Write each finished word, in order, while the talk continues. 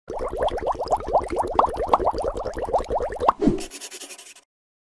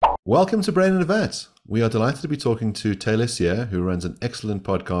Welcome to Brain in a Vat. We are delighted to be talking to Taylor Sear, who runs an excellent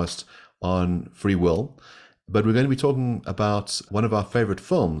podcast on free will. But we're going to be talking about one of our favorite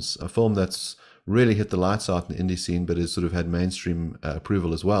films, a film that's really hit the lights out in the indie scene, but has sort of had mainstream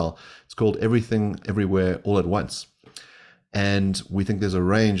approval as well. It's called Everything, Everywhere, All at Once. And we think there's a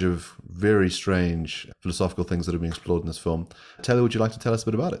range of very strange philosophical things that are being explored in this film. Taylor, would you like to tell us a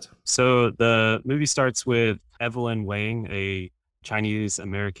bit about it? So the movie starts with Evelyn Wang, a Chinese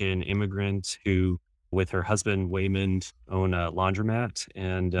American immigrant who, with her husband Waymond, own a laundromat,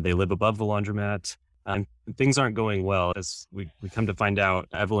 and they live above the laundromat. And things aren't going well. As we come to find out,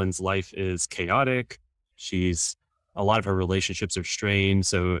 Evelyn's life is chaotic. A lot of her relationships are strained.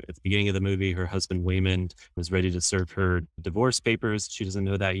 So at the beginning of the movie, her husband Waymond was ready to serve her divorce papers. She doesn't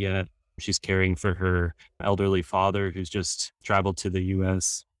know that yet. She's caring for her elderly father who's just traveled to the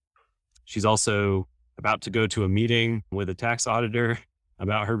US. She's also about to go to a meeting with a tax auditor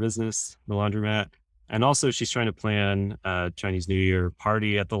about her business, the laundromat. And also she's trying to plan a Chinese New Year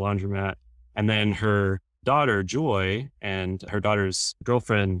party at the laundromat. And then her daughter, Joy, and her daughter's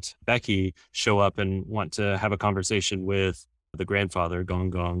girlfriend, Becky, show up and want to have a conversation with the grandfather, Gong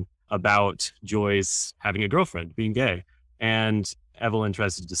Gong, about Joy's having a girlfriend, being gay. And Evelyn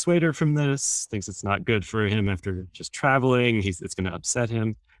tries to dissuade her from this, thinks it's not good for him after just traveling. It's going to upset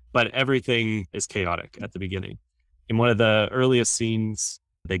him. But everything is chaotic at the beginning. In one of the earliest scenes,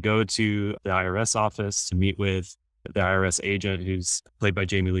 they go to the IRS office to meet with the IRS agent, who's played by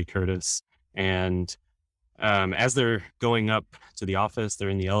Jamie Lee Curtis. And as they're going up to the office, they're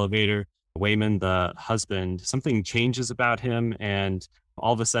in the elevator. Waymond, the husband, something changes about him. And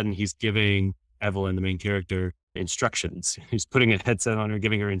all of a sudden, he's giving Evelyn, the main character, instructions. He's putting a headset on her,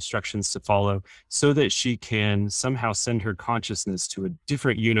 giving her instructions to follow so that she can somehow send her consciousness to a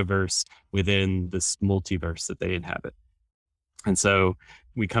different universe within this multiverse that they inhabit. And so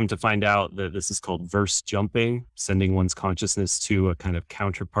we come to find out that this is called verse jumping, sending one's consciousness to a kind of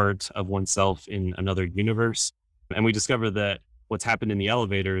counterpart of oneself in another universe. And we discover that what's happened in the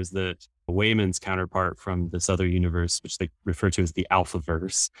elevator is that Waymond's counterpart from this other universe, which they refer to as the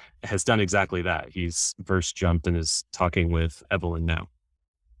Alphaverse, has done exactly that. He's verse jumped and is talking with Evelyn now.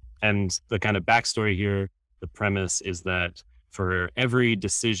 And the kind of backstory here, the premise is that for every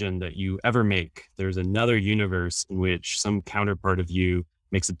decision that you ever make, there's another universe in which some counterpart of you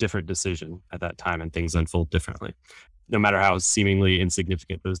makes a different decision at that time and things unfold differently, no matter how seemingly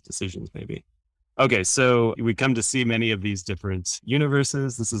insignificant those decisions may be. Okay, so we come to see many of these different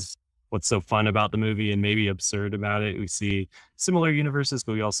universes. This is what's so fun about the movie and maybe absurd about it. We see similar universes,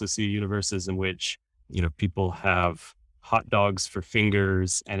 but we also see universes in which, people have hot dogs for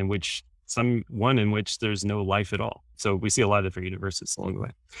fingers, and in which one in which there's no life at all. So we see a lot of different universes along the way.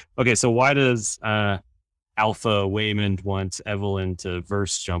 Okay, so why does Alpha Waymond want Evelyn to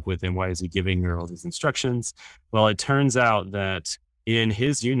verse jump with him? Why is he giving her all these instructions? Well, it turns out that in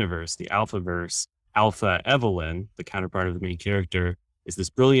his universe, the Alphaverse, Alpha Evelyn, the counterpart of the main character, is this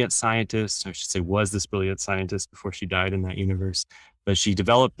brilliant scientist. I should say was this brilliant scientist before she died in that universe. But she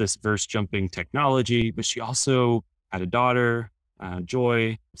developed this verse jumping technology, but she also had a daughter,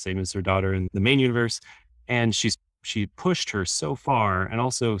 Joy, same as her daughter in the main universe. And she pushed her so far and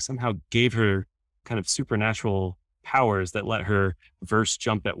also somehow gave her kind of supernatural powers that let her verse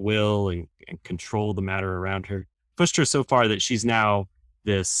jump at will and control the matter around her. Pushed her so far that she's now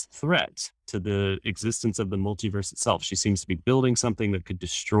this threat to the existence of the multiverse itself. She seems to be building something that could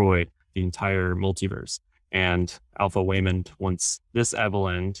destroy the entire multiverse. And Alpha Waymond wants this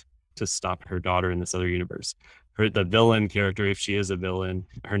Evelyn to stop her daughter in this other universe. The villain character, if she is a villain,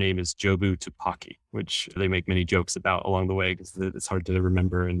 her name is Jobu Tupaki, which they make many jokes about along the way because it's hard to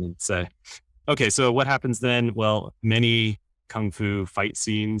remember and say. Okay, so what happens then? Well, many kung fu fight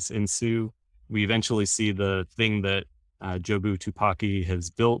scenes ensue. We eventually see the thing that Jobu Tupaki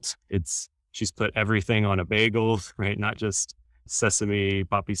has built. She's put everything on a bagel, right? Not just sesame,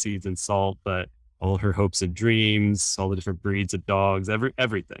 poppy seeds, and salt, but all her hopes and dreams, all the different breeds of dogs,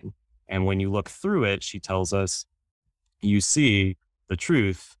 everything. And when you look through it, she tells us, you see the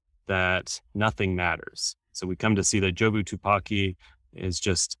truth that nothing matters. So we come to see that Jobu Tupaki is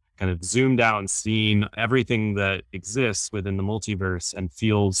just kind of zoomed out and seen everything that exists within the multiverse and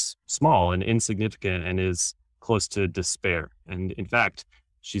feels small and insignificant and is close to despair. And in fact,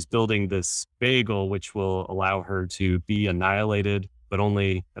 she's building this bagel which will allow her to be annihilated, but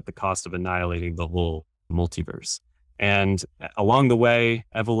only at the cost of annihilating the whole multiverse. And along the way,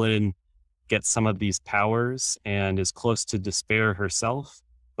 Evelyn gets some of these powers and is close to despair herself,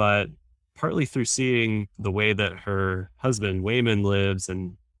 but partly through seeing the way that her husband Waymond lives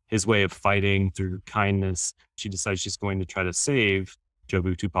and his way of fighting through kindness, she decides she's going to try to save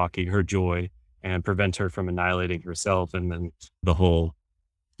Jobu Tupaki, her joy, and prevent her from annihilating herself and then the whole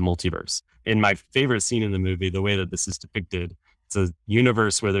multiverse. In my favorite scene in the movie, the way that this is depicted, it's a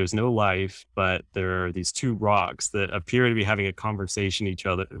universe where there's no life, but there are these two rocks that appear to be having a conversation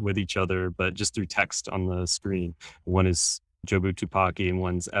with each other, but just through text on the screen. One is Jobu Tupaki and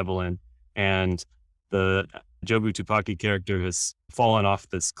one's Evelyn. And the Jobu Tupaki character has fallen off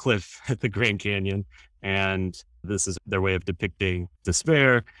this cliff at the Grand Canyon. And this is their way of depicting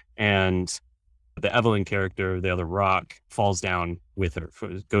despair. And the Evelyn character, the other rock, falls down with her,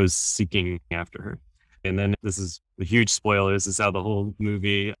 goes seeking after her. And then this is the huge spoilers. This is how the whole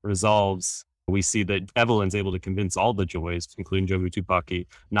movie resolves. We see that Evelyn's able to convince all the Joys, including Jobu Tupaki,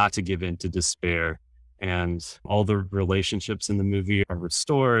 not to give in to despair. And all the relationships in the movie are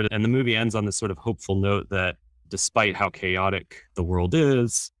restored. And the movie ends on this sort of hopeful note that despite how chaotic the world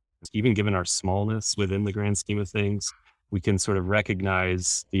is, even given our smallness within the grand scheme of things, we can sort of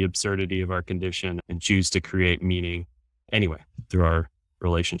recognize the absurdity of our condition and choose to create meaning anyway, through our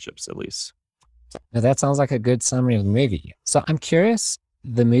relationships, at least. Now that sounds like a good summary of the movie. So I'm curious,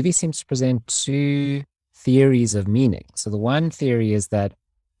 the movie seems to present two theories of meaning. So the one theory is that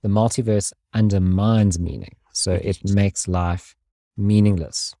the multiverse undermines meaning. So it makes life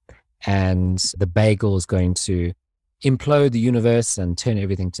meaningless. And the bagel is going to implode the universe and turn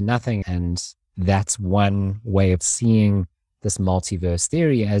everything to nothing. And that's one way of seeing this multiverse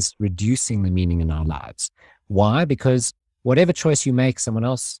theory as reducing the meaning in our lives. Why? Because whatever choice you make, someone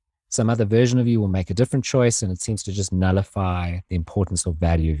else, some other version of you will make a different choice, and it seems to just nullify the importance or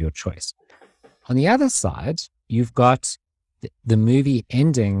value of your choice. On the other side, you've got the movie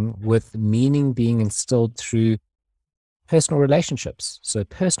ending with meaning being instilled through personal relationships. So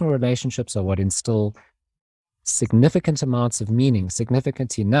personal relationships are what instill significant amounts of meaning,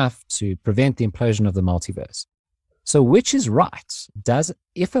 significant enough to prevent the implosion of the multiverse. So which is right?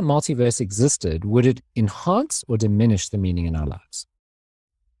 If a multiverse existed, would it enhance or diminish the meaning in our lives?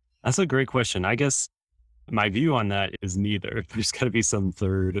 That's a great question. I guess my view on that is neither. There's got to be some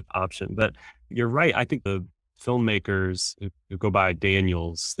third option. But you're right. I think the filmmakers who go by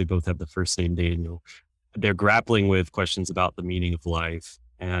Daniels, they both have the first name Daniel, they're grappling with questions about the meaning of life.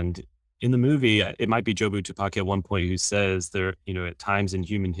 And in the movie, it might be Jobu Tupaki at one point who says there, at times in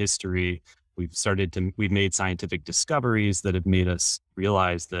human history, we've made scientific discoveries that have made us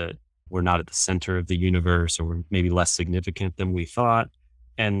realize that we're not at the center of the universe, or we're maybe less significant than we thought.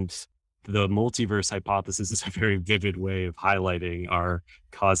 And the multiverse hypothesis is a very vivid way of highlighting our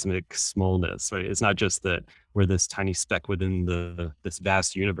cosmic smallness, right? It's not just that we're this tiny speck within this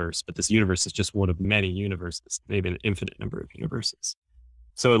vast universe, but this universe is just one of many universes, maybe an infinite number of universes.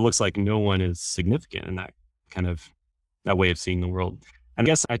 So it looks like no one is significant in that way of seeing the world. And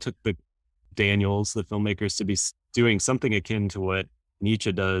I guess I took the Daniels, the filmmakers, to be doing something akin to what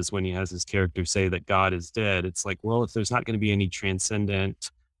Nietzsche does when he has his character say that God is dead. It's like, well, if there's not going to be any transcendent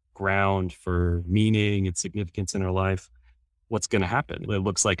ground for meaning and significance in our life, what's going to happen? It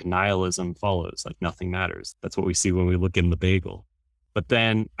looks like nihilism follows, like nothing matters. That's what we see when we look in the bagel. But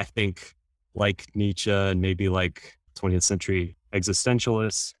then I think, like Nietzsche and maybe like 20th century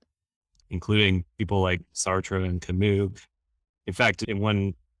existentialists, including people like Sartre and Camus. In fact, in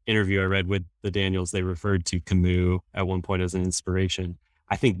one interview I read with the Daniels, they referred to Camus at one point as an inspiration.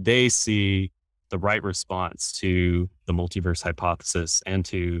 I think they see the right response to the multiverse hypothesis and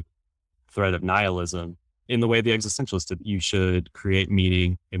to the threat of nihilism in the way the existentialists did. You should create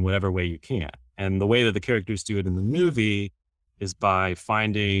meaning in whatever way you can. And the way that the characters do it in the movie is by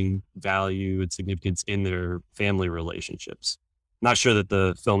finding value and significance in their family relationships. Not sure that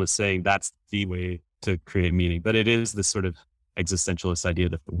the film is saying that's the way to create meaning, but it is this sort of existentialist idea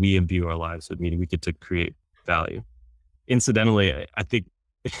that we imbue our lives with meaning. We get to create value. Incidentally, I think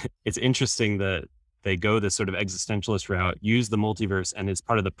it's interesting that they go this sort of existentialist route, use the multiverse, and it's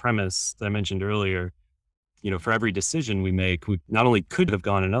part of the premise that I mentioned earlier. For every decision we make, we not only could have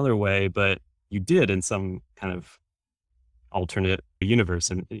gone another way, but you did in some kind of alternate universe,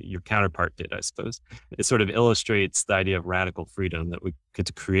 and your counterpart did, I suppose. It sort of illustrates the idea of radical freedom, that we get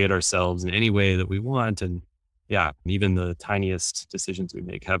to create ourselves in any way that we want. And yeah, even the tiniest decisions we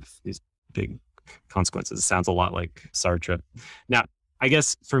make have these big consequences. It sounds a lot like Sartre. Now, I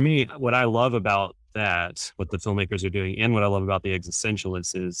guess for me, what I love about that, what the filmmakers are doing, and what I love about the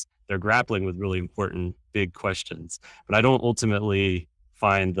existentialists is they're grappling with really important, big questions. But I don't ultimately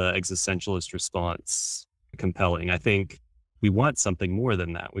find the existentialist response compelling. I think we want something more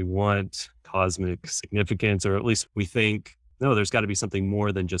than that. We want cosmic significance, or at least we think, no, there's got to be something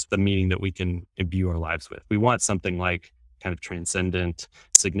more than just the meaning that we can imbue our lives with. We want something like kind of transcendent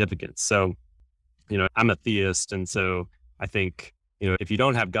significance. So, I'm a theist. And so I think, if you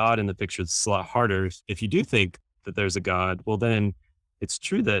don't have God in the picture, it's a lot harder. If you do think that there's a God, well, then it's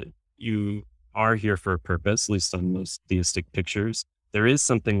true that you are here for a purpose, at least on most theistic pictures. There is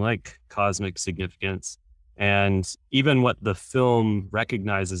something like cosmic significance. And even what the film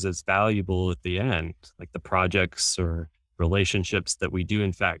recognizes as valuable at the end, like the projects or relationships that we do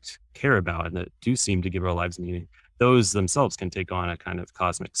in fact care about and that do seem to give our lives meaning, those themselves can take on a kind of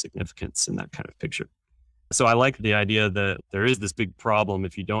cosmic significance in that kind of picture. So I like the idea that there is this big problem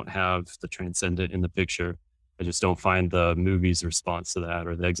if you don't have the transcendent in the picture. I just don't find the movie's response to that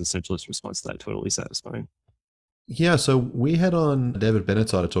or the existentialist response to that totally satisfying. Yeah, so we had on David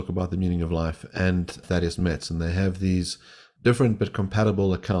Benatar to talk about the meaning of life and Thaddeus Metz, and they have these different but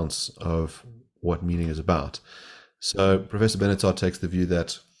compatible accounts of what meaning is about. So Professor Benatar takes the view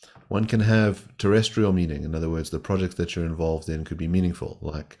that one can have terrestrial meaning. In other words, the projects that you're involved in could be meaningful,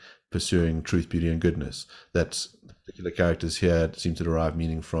 like pursuing truth, beauty, and goodness. That particular characters here seem to derive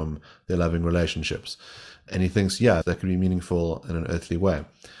meaning from their loving relationships. And he thinks, yeah, that can be meaningful in an earthly way.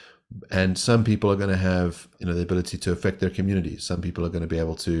 And some people are going to have, the ability to affect their communities. Some people are going to be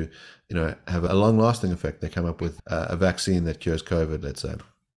able to, have a long-lasting effect. They come up with a vaccine that cures COVID, let's say.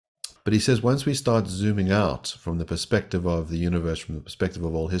 But he says once we start zooming out from the perspective of the universe, from the perspective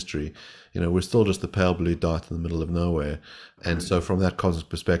of all history, we're still just the pale blue dot in the middle of nowhere. And so from that cosmic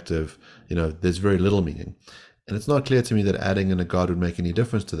perspective, there's very little meaning. And it's not clear to me that adding in a God would make any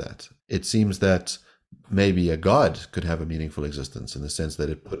difference to that. It seems that maybe a God could have a meaningful existence in the sense that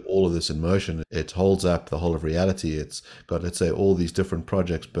it put all of this in motion. It holds up the whole of reality. It's got, let's say, all these different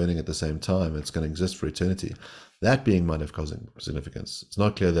projects burning at the same time. It's going to exist for eternity. That being might have cosmic significance. It's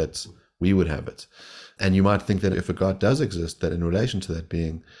not clear that we would have it. And you might think that if a God does exist, that in relation to that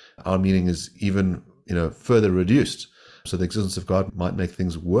being, our meaning is even, further reduced. So the existence of God might make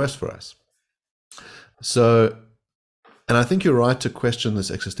things worse for us. So, and I think you're right to question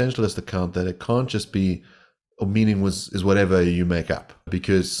this existentialist account that it can't just be, meaning is whatever you make up.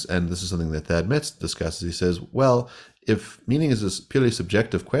 Because, and this is something that Thad Metz discusses, he says, well, if meaning is a purely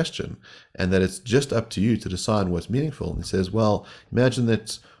subjective question and that it's just up to you to decide what's meaningful, and he says, well, imagine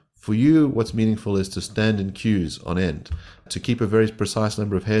that for you, what's meaningful is to stand in queues on end, to keep a very precise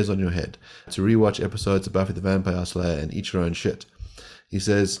number of hairs on your head, to rewatch episodes of Buffy the Vampire Slayer and eat your own shit. He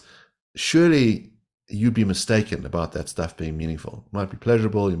says, surely you'd be mistaken about that stuff being meaningful. It might be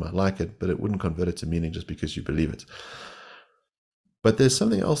pleasurable, you might like it, but it wouldn't convert it to meaning just because you believe it. But there's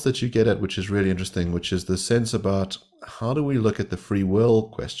something else that you get at which is really interesting, which is the sense about how do we look at the free will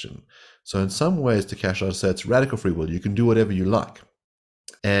question. So in some ways, Takeshi says it's radical free will. You can do whatever you like.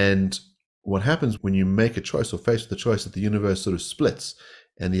 And what happens when you make a choice or face with a choice that the universe sort of splits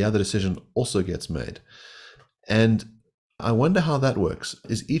and the other decision also gets made. And I wonder how that works.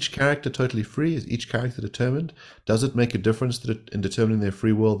 Is each character totally free? Is each character determined? Does it make a difference in determining their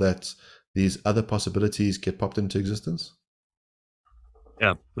free will that these other possibilities get popped into existence?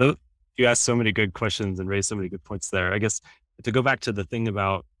 Yeah, you asked so many good questions and raised so many good points there. I guess to go back to the thing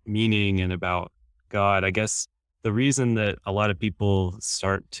about meaning and about God, I guess the reason that a lot of people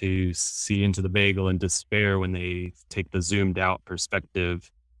start to see into the bagel and despair when they take the zoomed out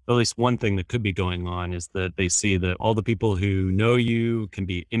perspective, at least one thing that could be going on is that they see that all the people who know you can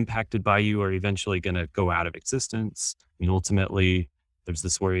be impacted by you are eventually going to go out of existence. I mean, ultimately, there's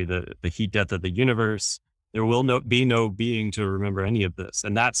this worry that the heat death of the universe, there will be no being to remember any of this.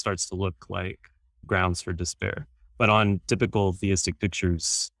 And that starts to look like grounds for despair. But on typical theistic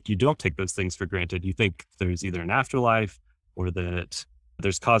pictures, you don't take those things for granted. You think there's either an afterlife or that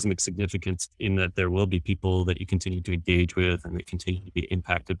there's cosmic significance in that there will be people that you continue to engage with and that continue to be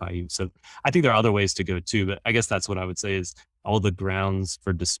impacted by you. So I think there are other ways to go too, but I guess that's what I would say is all the grounds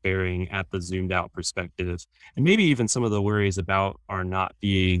for despairing at the zoomed out perspective. And maybe even some of the worries about our not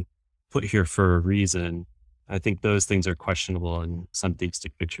being put here for a reason. I think those things are questionable in some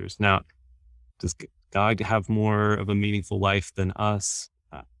theistic pictures. Now, does God have more of a meaningful life than us?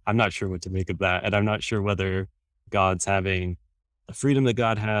 I'm not sure what to make of that. And I'm not sure whether God's having the freedom that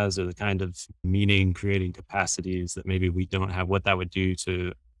God has or the kind of meaning creating capacities that maybe we don't have, what that would do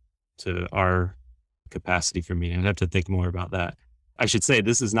to our capacity for meaning. I'd have to think more about that. I should say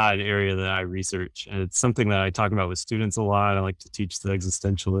this is not an area that I research, and it's something that I talk about with students a lot. I like to teach the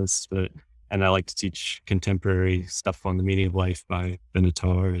existentialists, and I like to teach contemporary stuff on the meaning of life by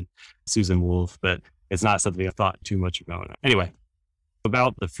Benatar and Susan Wolf, but it's not something I've thought too much about. Anyway,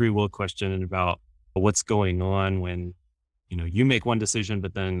 about the free will question and about what's going on when, you make one decision,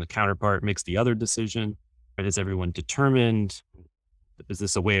 but then the counterpart makes the other decision. Right? Is everyone determined? Is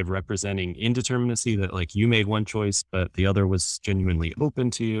this a way of representing indeterminacy, that like you made one choice, but the other was genuinely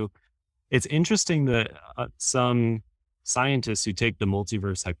open to you? It's interesting that some scientists who take the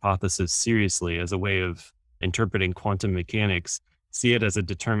multiverse hypothesis seriously as a way of interpreting quantum mechanics see it as a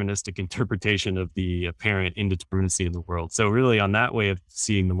deterministic interpretation of the apparent indeterminacy in the world. So really, on that way of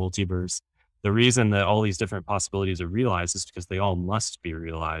seeing the multiverse, the reason that all these different possibilities are realized is because they all must be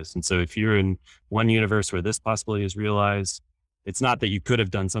realized. And so if you're in one universe where this possibility is realized, it's not that you could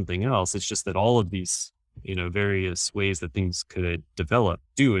have done something else. It's just that all of these, various ways that things could develop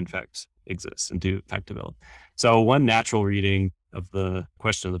do in fact exist and do in fact develop. So one natural reading of the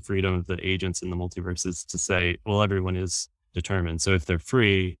question of the freedom of the agents in the multiverse is to say, well, everyone is determined. So if they're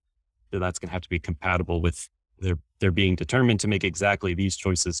free, then that's going to have to be compatible with their being determined to make exactly these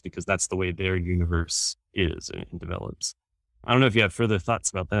choices, because that's the way their universe is and develops. I don't know if you have further thoughts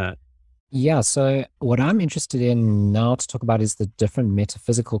about that. Yeah, so what I'm interested in now to talk about is the different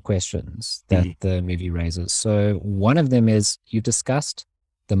metaphysical questions that the movie raises. So one of them is, you discussed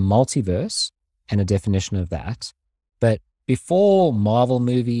the multiverse and a definition of that. But before Marvel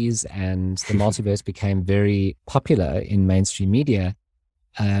movies and the multiverse became very popular in mainstream media,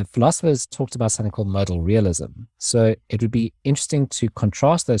 philosophers talked about something called modal realism. So it would be interesting to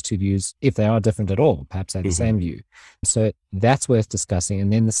contrast those two views, if they are different at all, perhaps they're the same view. So that's worth discussing.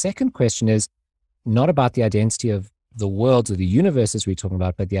 And then the second question is not about the identity of the worlds or the universes we're talking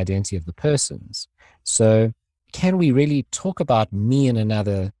about, but the identity of the persons. So can we really talk about me in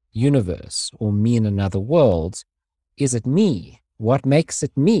another universe or me in another world? Is it me? What makes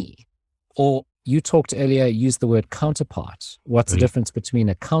it me? Or you talked earlier, used the word counterpart. What's the difference between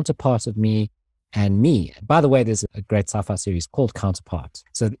a counterpart of me and me? By the way, there's a great sci-fi series called Counterpart.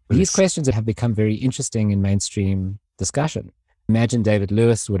 So these questions have become very interesting in mainstream discussion. Imagine David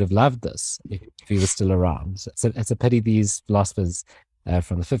Lewis would have loved this if he was still around. So it's a pity these philosophers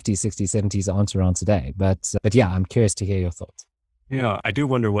from the 50s, 60s, 70s aren't around today. But yeah, I'm curious to hear your thoughts. Yeah, I do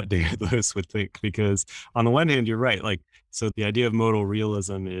wonder what David Lewis would think, because on the one hand, you're right. Like, so the idea of modal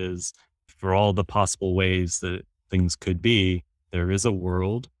realism is, for all the possible ways that things could be, there is a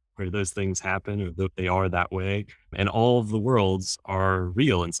world where those things happen, or they are that way. And all of the worlds are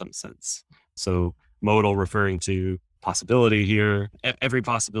real in some sense. So modal referring to possibility here, every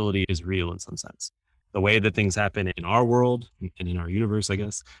possibility is real in some sense. The way that things happen in our world and in our universe, I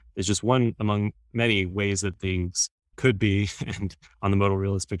guess, is just one among many ways that things could be, and on the modal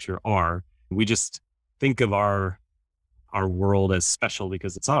realist picture are. We just think of our world as special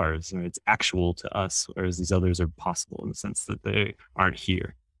because it's ours, or it's actual to us, whereas these others are possible in the sense that they aren't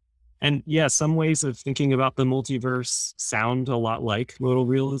here. And yeah, some ways of thinking about the multiverse sound a lot like modal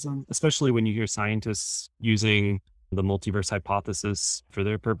realism, especially when you hear scientists using the multiverse hypothesis for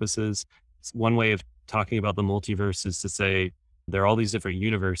their purposes. One way of talking about the multiverse is to say there are all these different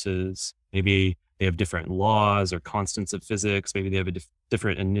universes. Maybe they have different laws or constants of physics. Maybe they have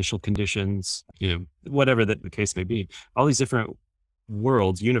different initial conditions, whatever the case may be. All these different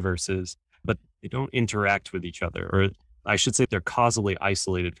worlds, universes, but they don't interact with each other, or I should say they're causally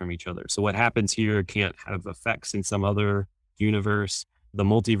isolated from each other. So what happens here can't have effects in some other universe. The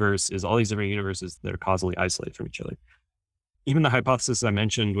multiverse is all these different universes that are causally isolated from each other. Even the hypothesis I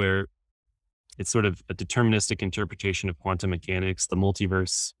mentioned, where it's sort of a deterministic interpretation of quantum mechanics, the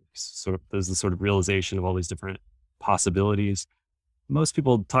multiverse there's the sort of realization of all these different possibilities. Most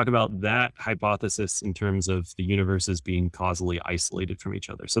people talk about that hypothesis in terms of the universes being causally isolated from each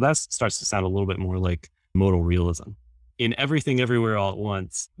other. So that starts to sound a little bit more like modal realism. In Everything Everywhere All at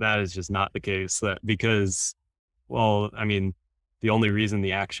Once, that is just not the case, because, the only reason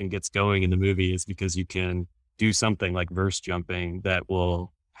the action gets going in the movie is because you can do something like verse jumping that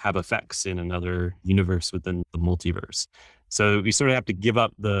will have effects in another universe within the multiverse. So we sort of have to give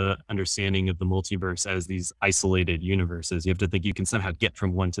up the understanding of the multiverse as these isolated universes. You have to think you can somehow get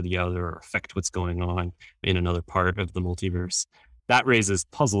from one to the other or affect what's going on in another part of the multiverse. That raises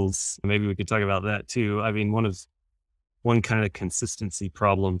puzzles. Maybe we could talk about that too. One kind of consistency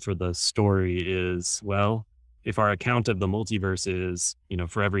problem for the story is, well, if our account of the multiverse is,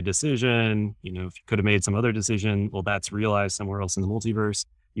 for every decision, if you could have made some other decision, well, that's realized somewhere else in the multiverse.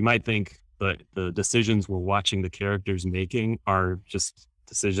 You might think that the decisions we're watching the characters making are just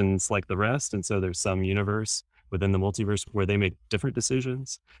decisions like the rest. And so there's some universe within the multiverse where they make different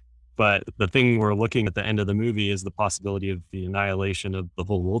decisions. But the thing we're looking at the end of the movie is the possibility of the annihilation of the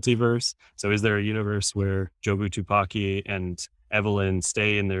whole multiverse. So is there a universe where Jobu Tupaki and Evelyn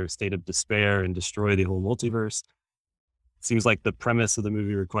stay in their state of despair and destroy the whole multiverse? It seems like the premise of the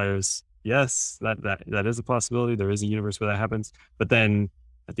movie requires, yes, that is a possibility. There is a universe where that happens. But then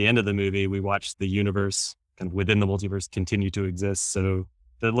at the end of the movie, we watch the universe kind of within the multiverse continue to exist. So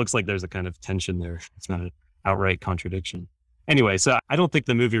it looks like there's a kind of tension there. It's not an outright contradiction. Anyway, so I don't think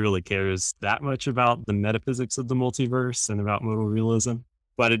the movie really cares that much about the metaphysics of the multiverse and about modal realism,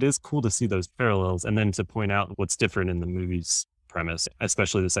 but it is cool to see those parallels and then to point out what's different in the movie's premise,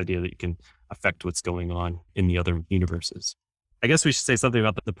 especially this idea that you can affect what's going on in the other universes. I guess we should say something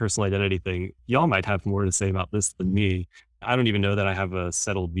about the personal identity thing. Y'all might have more to say about this than me. I don't even know that I have a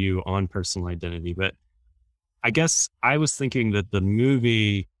settled view on personal identity, but I guess I was thinking that the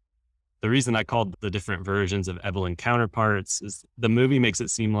movie, the reason I called the different versions of Evelyn counterparts is the movie makes it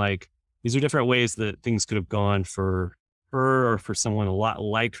seem like these are different ways that things could have gone for her or for someone a lot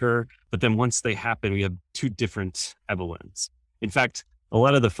like her. But then once they happen, we have two different Evelyns. In fact, a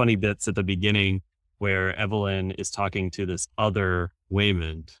lot of the funny bits at the beginning where Evelyn is talking to this other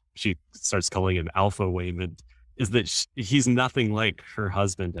Waymond, she starts calling him Alpha Waymond, is that he's nothing like her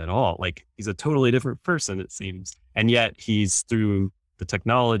husband at all. Like he's a totally different person, it seems. And yet he's through the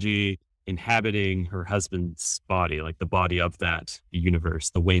technology inhabiting her husband's body, like the body of that universe,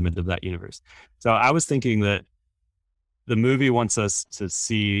 the Waymond of that universe. So I was thinking that the movie wants us to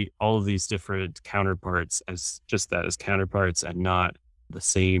see all of these different counterparts as just that, as counterparts and not the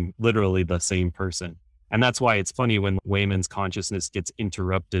same, literally the same person. And that's why it's funny when Waymond's consciousness gets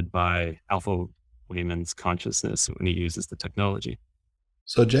interrupted by Alpha Waymond's consciousness when he uses the technology.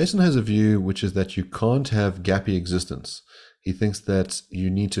 So Jason has a view which is that you can't have gappy existence. He thinks that you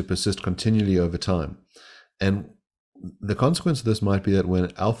need to persist continually over time. And the consequence of this might be that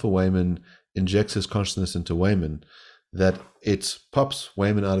when Alpha Waymond injects his consciousness into Waymond, that it pops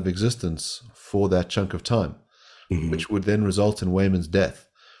Waymond out of existence for that chunk of time, which would then result in Waymond's death.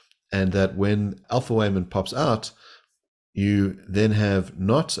 And that when Alpha Waymond pops out, you then have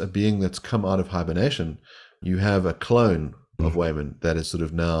not a being that's come out of hibernation, you have a clone of Waymond that has sort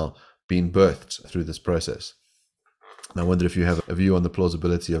of now been birthed through this process. And I wonder if you have a view on the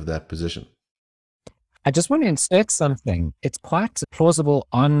plausibility of that position. I just want to insert something. It's quite plausible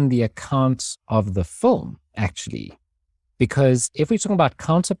on the account of the film, actually, because if we're talking about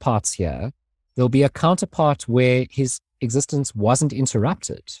counterparts here, there'll be a counterpart where his existence wasn't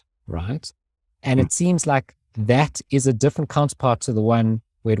interrupted, right? And it seems like that is a different counterpart to the one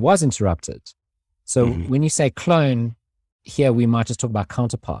where it was interrupted. So when you say clone, here we might just talk about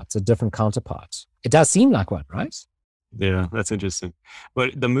counterparts, a different counterpart. It does seem like one, right? Yeah, that's interesting.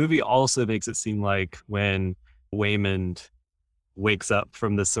 But the movie also makes it seem like when Waymond wakes up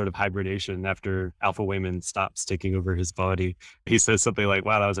from this sort of hibernation after Alpha Waymond stops taking over his body, he says something like,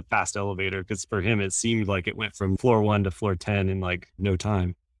 wow, that was a fast elevator. Because for him, it seemed like it went from floor 1 to floor 10 in like no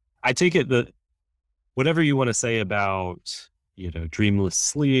time. I take it that whatever you want to say about, dreamless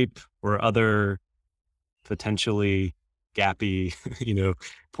sleep or other potentially gappy,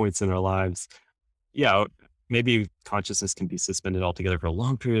 points in our lives, maybe consciousness can be suspended altogether for a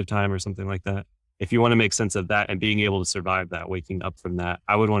long period of time or something like that. If you want to make sense of that and being able to survive that, waking up from that,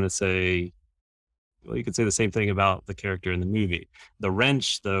 I would want to say, well, you could say the same thing about the character in the movie. The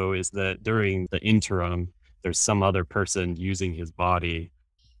wrench, though, is that during the interim, there's some other person using his body.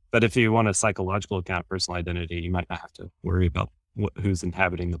 But if you want a psychological account, personal identity, you might not have to worry about who's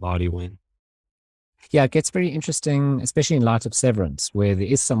inhabiting the body when. Yeah, it gets very interesting, especially in light of Severance, where there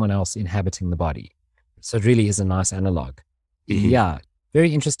is someone else inhabiting the body. So it really is a nice analog. Yeah,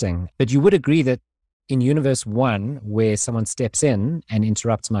 very interesting. But you would agree that in Universe 1, where someone steps in and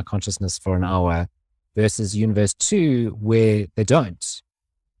interrupts my consciousness for an hour, versus Universe 2, where they don't,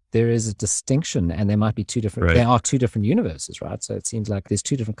 there is a distinction, and there might be two different, there are two different universes, right? So it seems like there's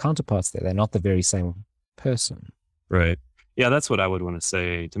two different counterparts there. They're not the very same person. Right. Yeah, that's what I would want to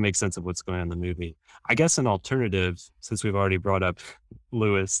say to make sense of what's going on in the movie. I guess an alternative, since we've already brought up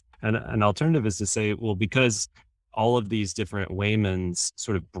Lewis, and an alternative is to say, well, because all of these different Waymonds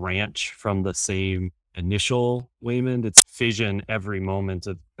sort of branch from the same initial Waymond, it's fission every moment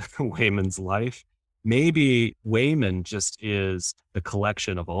of Waymond's life. Maybe Waymond just is the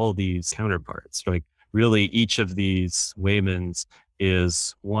collection of all these counterparts. Like really each of these Waymonds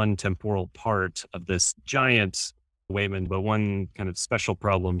is one temporal part of this giant Waymond. But one kind of special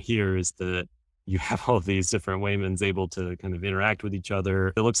problem here is that you have all of these different Waymonds able to kind of interact with each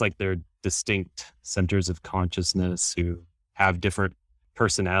other. It looks like they're distinct centers of consciousness who have different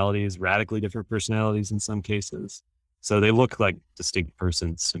personalities, radically different personalities in some cases. So they look like distinct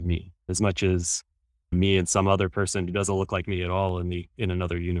persons to me, as much as me and some other person who doesn't look like me at all in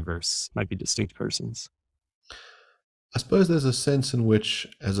another universe might be distinct persons. I suppose there's a sense in which,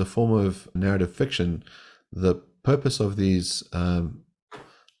 as a form of narrative fiction, the purpose of these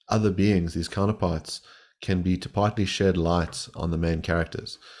other beings, these counterparts, can be to partly shed light on the main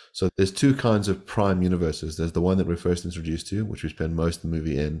characters. So there's two kinds of prime universes. There's the one that we're first introduced to, which we spend most of the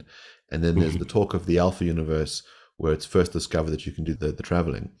movie in, and then there's the talk of the Alpha universe, where it's first discovered that you can do the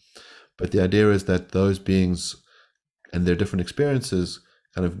traveling. But the idea is that those beings and their different experiences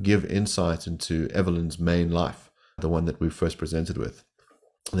kind of give insight into Evelyn's main life, the one that we first presented with.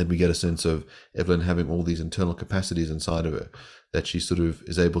 And then we get a sense of Evelyn having all these internal capacities inside of her that she sort of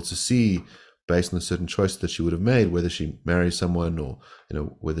is able to see based on a certain choice that she would have made, whether she marries someone or,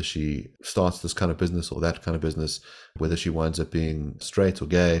 whether she starts this kind of business or that kind of business, whether she winds up being straight or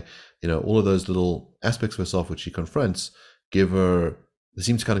gay, all of those little aspects of herself which she confronts they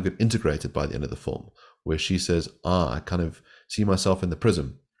seem to kind of get integrated by the end of the film, where she says, I kind of see myself in the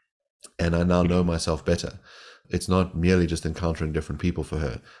prism and I now know myself better. It's not merely just encountering different people for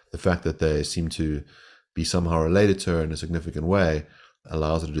her. The fact that they seem to be somehow related to her in a significant way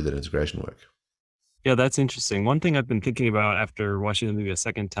allows her to do that integration work. Yeah, that's interesting. One thing I've been thinking about after watching the movie a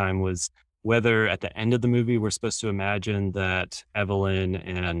second time was whether at the end of the movie we're supposed to imagine that Evelyn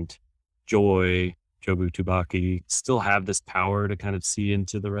and Jobu Tubaki still have this power to kind of see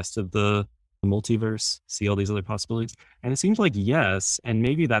into the rest of the multiverse, see all these other possibilities. And it seems like yes, and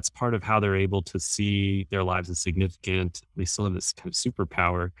maybe that's part of how they're able to see their lives as significant. They still have this kind of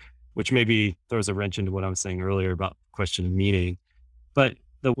superpower, which maybe throws a wrench into what I was saying earlier about the question of meaning. But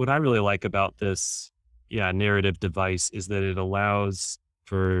what I really like about this, narrative device is that it allows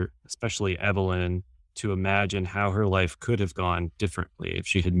for especially Evelyn to imagine how her life could have gone differently if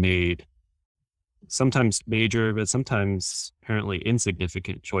she had made sometimes major, but sometimes apparently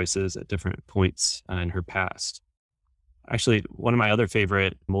insignificant choices at different points in her past. Actually, one of my other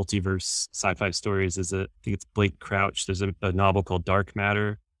favorite multiverse sci-fi stories is I think it's Blake Crouch. There's a novel called Dark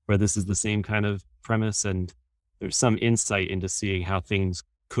Matter, where this is the same kind of premise, and there's some insight into seeing how things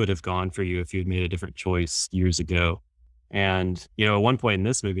could have gone for you if you had made a different choice years ago. And, at one point in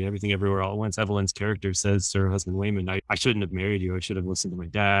this movie, Everything Everywhere All at Once, Evelyn's character says to her husband, Wayman, I shouldn't have married you. I should have listened to my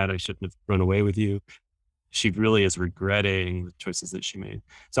dad. I shouldn't have run away with you. She really is regretting the choices that she made.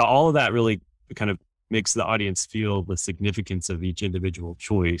 So all of that really kind of makes the audience feel the significance of each individual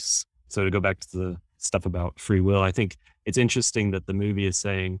choice. So to go back to the stuff about free will, I think it's interesting that the movie is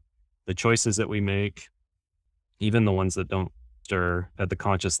saying the choices that we make, even the ones that don't stir at the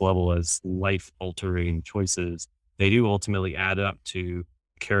conscious level as life-altering choices, they do ultimately add up to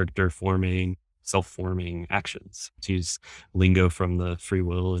character-forming, self-forming actions, to use lingo from the free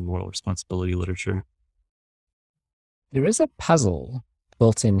will and moral responsibility literature. There is a puzzle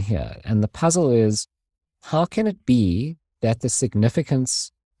built in here, and the puzzle is, how can it be that the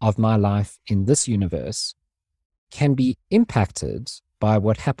significance of my life in this universe can be impacted by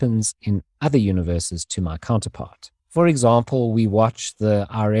what happens in other universes to my counterpart? For example, we watch the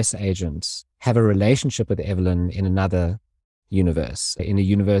IRS agents have a relationship with Evelyn in another universe, in a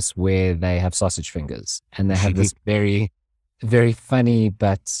universe where they have sausage fingers, and they have this very, very funny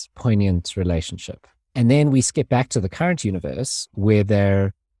but poignant relationship. And then we skip back to the current universe where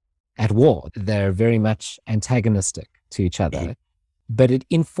they're at war. They're very much antagonistic to each other, but it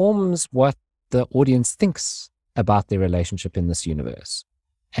informs what the audience thinks about their relationship in this universe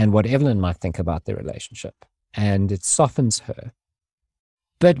and what Evelyn might think about their relationship. And it softens her.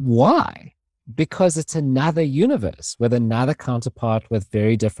 But why? Because it's another universe with another counterpart with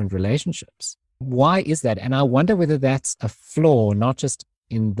very different relationships. Why is that? And I wonder whether that's a flaw, not just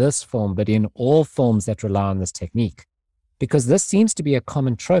in this film, but in all films that rely on this technique. Because this seems to be a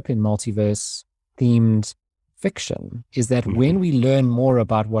common trope in multiverse-themed fiction, is that when we learn more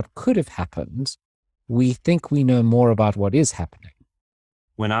about what could have happened, we think we know more about what is happening.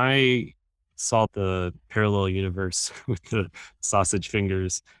 When I saw the parallel universe with the sausage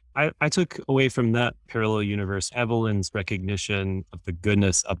fingers, I took away from that parallel universe Evelyn's recognition of the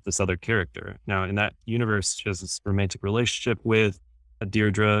goodness of this other character. Now, in that universe, she has this romantic relationship with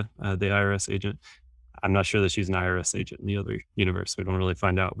Deirdre, the IRS agent. I'm not sure that she's an IRS agent in the other universe. We don't really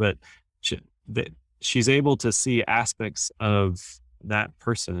find out, but she's able to see aspects of that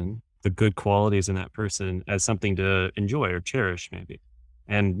person, the good qualities in that person, as something to enjoy or cherish, maybe.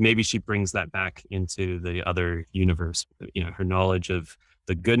 And maybe she brings that back into the other universe, her knowledge of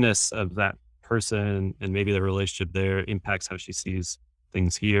the goodness of that person and maybe the relationship there impacts how she sees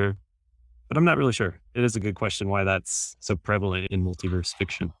things here. But I'm not really sure. It is a good question why that's so prevalent in multiverse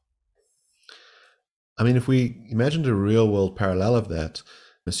fiction. I mean, if we imagined a real world parallel of that,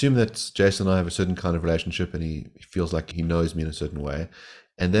 assume that Jason and I have a certain kind of relationship and he feels like he knows me in a certain way.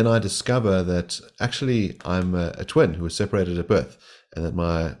 And then I discover that actually I'm a twin who was separated at birth and that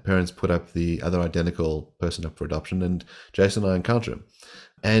my parents put up the other identical person up for adoption and Jason and I encounter him.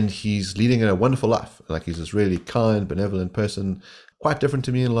 and he's leading a wonderful life. Like, he's this really kind, benevolent person, quite different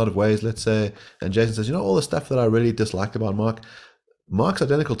to me in a lot of ways, let's say. And Jason says, all the stuff that I really disliked about Mark's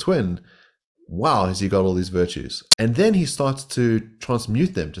identical twin, wow, has he got all these virtues? And then he starts to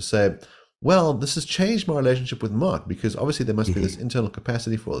transmute them to say, well, this has changed my relationship with Mark, because obviously there must be this internal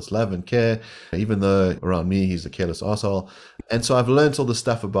capacity for this love and care, even though around me he's a careless arsehole. And so I've learned all this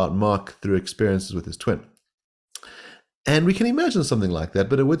stuff about Mark through experiences with his twin. And we can imagine something like that,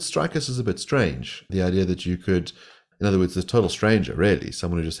 but it would strike us as a bit strange. The idea that you could, in other words, a total stranger, really,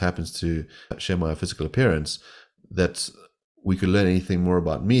 someone who just happens to share my physical appearance, that we could learn anything more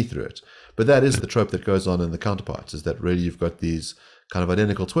about me through it. But that is the trope that goes on in the counterparts, is that really you've got these kind of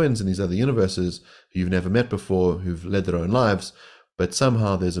identical twins in these other universes who you've never met before, who've led their own lives, but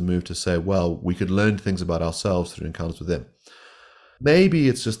somehow there's a move to say, well, we could learn things about ourselves through encounters with them. Maybe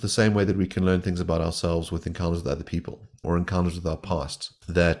it's just the same way that we can learn things about ourselves with encounters with other people or encounters with our past,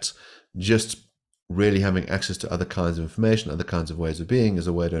 that just really having access to other kinds of information, other kinds of ways of being, is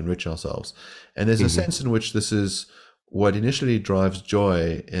a way to enrich ourselves. And there's a sense in which this is what initially drives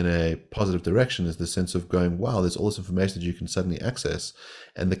joy in a positive direction, is the sense of going, wow, there's all this information that you can suddenly access,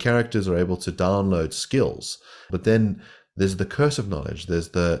 and the characters are able to download skills. But then there's the curse of knowledge. There's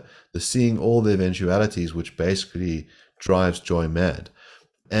the seeing all the eventualities, which basically drives joy mad.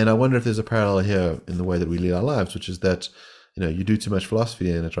 And I wonder if there's a parallel here in the way that we lead our lives, which is that, you do too much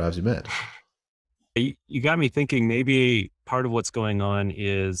philosophy and it drives you mad. You got me thinking maybe part of what's going on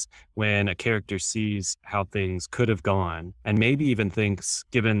is when a character sees how things could have gone, and maybe even thinks,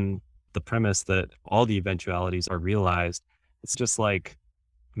 given the premise that all the eventualities are realized, it's just like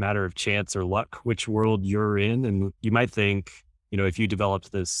a matter of chance or luck which world you're in. And you might think, if you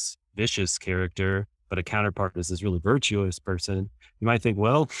developed this vicious character, but a counterpart is this really virtuous person, you might think,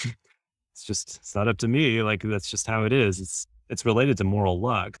 well, it's not up to me. Like, that's just how it is. It's related to moral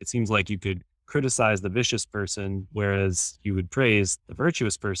luck. It seems like you could criticize the vicious person, whereas you would praise the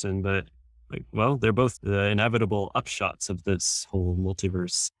virtuous person, but they're both the inevitable upshots of this whole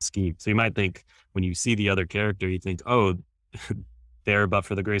multiverse scheme. So you might think, when you see the other character, you think, oh, there, but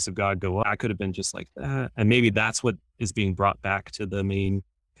for the grace of God, go, well, I could have been just like that. And maybe that's what is being brought back to the main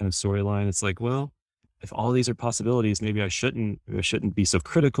kind of storyline. It's like, well, if all these are possibilities, maybe I shouldn't be so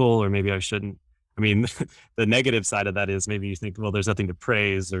critical, or maybe I shouldn't. I mean, the negative side of that is maybe you think, well, there's nothing to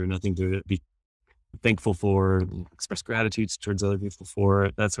praise or nothing to be thankful for, express gratitude towards other people for,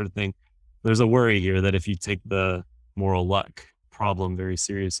 that sort of thing. There's a worry here that if you take the moral luck problem very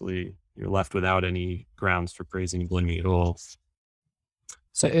seriously, you're left without any grounds for praising and blaming at all.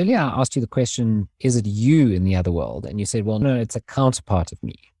 So earlier I asked you the question, is it you in the other world? And you said, well, no, it's a counterpart of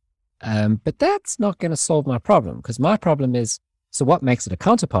me. But that's not going to solve my problem, because my problem is, so what makes it a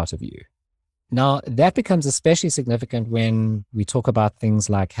counterpart of you? Now, that becomes especially significant when we talk about things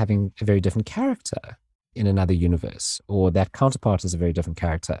like having a very different character in another universe, or that counterpart is a very different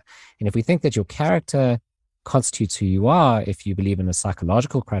character. And if we think that your character constitutes who you are, if you believe in a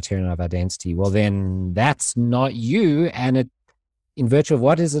psychological criterion of identity, well, then that's not you. And in virtue of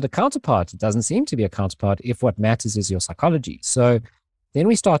what is it a counterpart? It doesn't seem to be a counterpart if what matters is your psychology. So then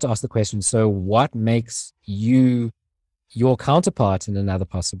we start to ask the question, so what makes you your counterpart in another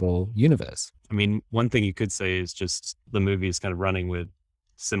possible universe? I mean, one thing you could say is just the movie is kind of running with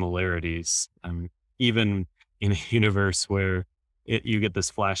similarities. Even in a universe where you get this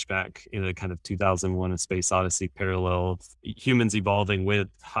flashback in a kind of 2001: A Space Odyssey parallel, humans evolving with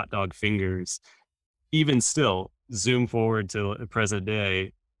hot dog fingers, even still, zoom forward to present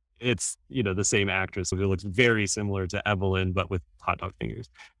day, it's, the same actress who looks very similar to Evelyn, but with hot dog fingers.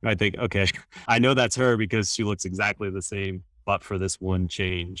 And I think, okay, I know that's her because she looks exactly the same, but for this one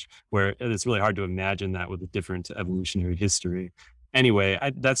change, where it's really hard to imagine that with a different evolutionary history. Anyway,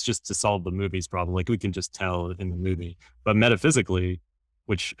 that's just to solve the movie's problem. Like, we can just tell in the movie, but metaphysically,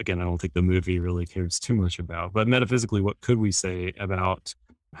 which again, I don't think the movie really cares too much about, but metaphysically, what could we say about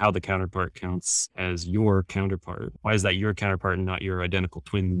how the counterpart counts as your counterpart? Why is that your counterpart and not your identical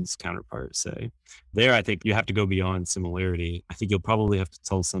twins counterpart, say? There, I think you have to go beyond similarity. I think you'll probably have to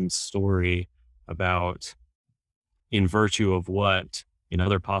tell some story about, in virtue of what, in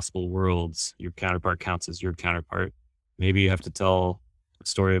other possible worlds, your counterpart counts as your counterpart. Maybe you have to tell a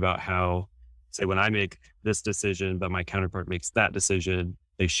story about how, say, when I make this decision, but my counterpart makes that decision,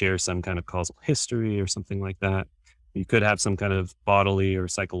 they share some kind of causal history or something like that. You could have some kind of bodily or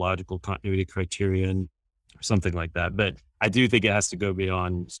psychological continuity criterion or something like that. But I do think it has to go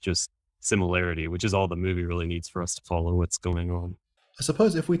beyond just similarity, which is all the movie really needs for us to follow what's going on. I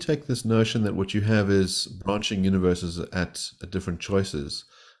suppose if we take this notion that what you have is branching universes at different choices,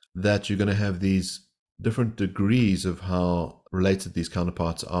 that you're going to have these different degrees of how related these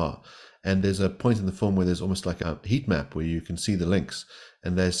counterparts are. And there's a point in the film where there's almost like a heat map where you can see the links.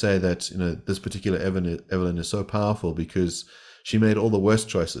 And they say that, this particular Evelyn is so powerful because she made all the worst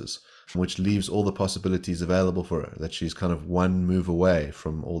choices, which leaves all the possibilities available for her, that she's kind of one move away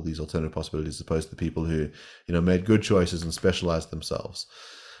from all these alternative possibilities, as opposed to people who, made good choices and specialized themselves.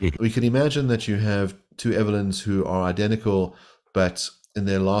 We can imagine that you have two Evelyns who are identical, but in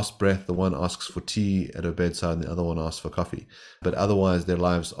their last breath, the one asks for tea at her bedside and the other one asks for coffee. But otherwise, their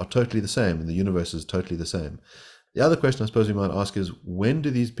lives are totally the same and the universe is totally the same. The other question I suppose we might ask is, when do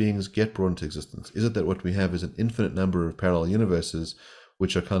these beings get brought into existence? Is it that what we have is an infinite number of parallel universes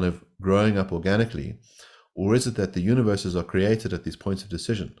which are kind of growing up organically? Or is it that the universes are created at these points of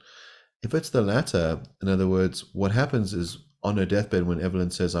decision? If it's the latter, in other words, what happens is on her deathbed when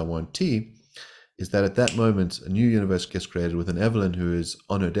Evelyn says, I want tea, is that at that moment, a new universe gets created with an Evelyn who is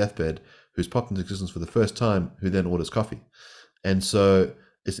on her deathbed, who's popped into existence for the first time, who then orders coffee. And so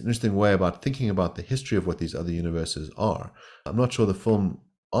it's an interesting way about thinking about the history of what these other universes are. I'm not sure the film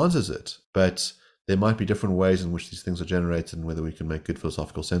answers it, but there might be different ways in which these things are generated and whether we can make good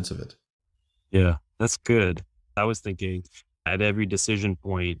philosophical sense of it. Yeah, that's good. I was thinking at every decision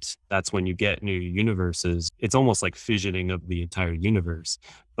point, that's when you get new universes. It's almost like fissioning of the entire universe.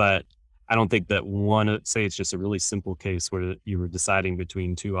 But I don't think that say it's just a really simple case where you were deciding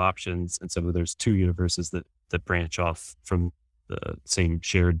between two options. And so there's two universes that branch off from the same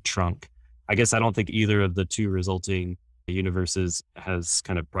shared trunk. I guess I don't think either of the two resulting universes has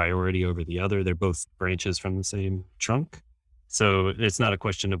kind of priority over the other. They're both branches from the same trunk. So it's not a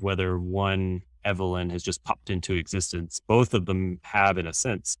question of whether one Evelyn has just popped into existence. Both of them have in a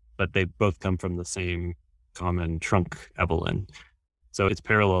sense, but they both come from the same common trunk Evelyn. So it's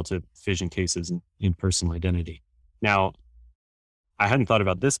parallel to fission cases in personal identity. Now, I hadn't thought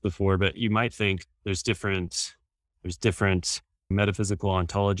about this before, but you might think there's different metaphysical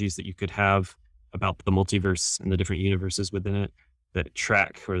ontologies that you could have about the multiverse and the different universes within it that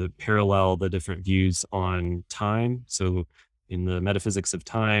track or that parallel the different views on time. So in the metaphysics of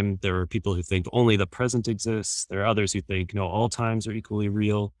time, there are people who think only the present exists. There are others who think, no, all times are equally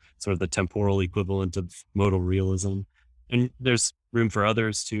real, sort of the temporal equivalent of modal realism. And there's room for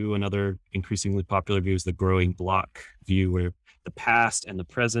others too. Another increasingly popular view is the growing block view, where the past and the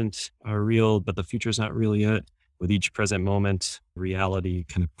present are real, but the future is not real yet. With each present moment, reality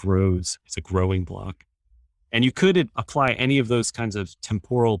kind of grows. It's a growing block. And you could apply any of those kinds of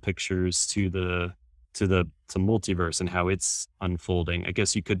temporal pictures to multiverse and how it's unfolding. I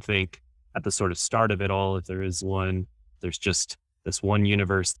guess you could think at the sort of start of it all, if there is one, there's just this one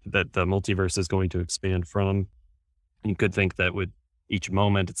universe that the multiverse is going to expand from. You could think that with each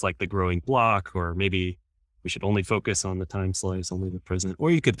moment, it's like the growing block, or maybe we should only focus on the time slice, only the present.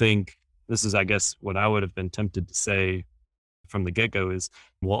 Or you could think, this is, I guess, what I would have been tempted to say from the get-go is,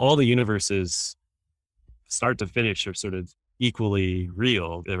 well, all the universes start to finish are sort of equally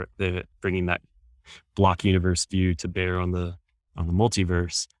real. They're bringing that block universe view to bear on the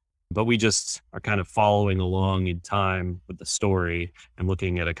multiverse. But we just are kind of following along in time with the story and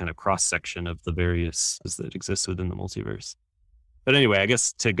looking at a kind of cross-section of the various that exist within the multiverse. But anyway, I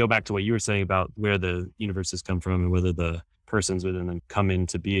guess to go back to what you were saying about where the universes come from and whether the persons within them come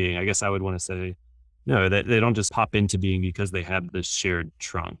into being, I guess I would want to say, no, that they don't just pop into being because they have this shared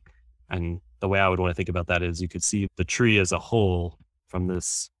trunk. And the way I would want to think about that is you could see the tree as a whole from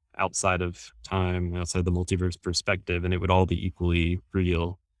this outside of time, outside the multiverse perspective, and it would all be equally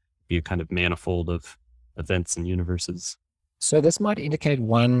real, be a kind of manifold of events and universes. So this might indicate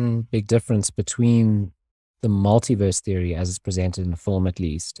one big difference between the multiverse theory as it's presented in the film, at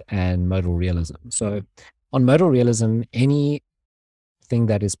least, and modal realism. So on modal realism, anything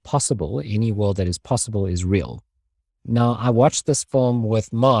that is possible, any world that is possible is real. Now, I watched this film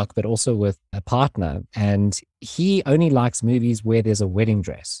with Mark, but also with a partner, and he only likes movies where there's a wedding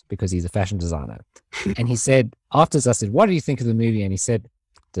dress because he's a fashion designer. And he said, afterwards, I said, what do you think of the movie? And he said,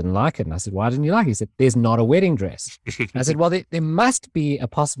 didn't like it. And I said, why didn't you like it? He said, there's not a wedding dress. I said, well, there must be a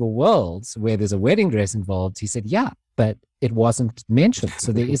possible world where there's a wedding dress involved. He said, yeah, but it wasn't mentioned.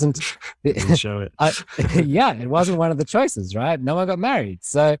 So there isn't. Didn't show it. Yeah, it wasn't one of the choices, right? No one got married.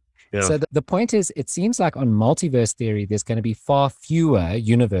 So the point is, it seems like on multiverse theory, there's going to be far fewer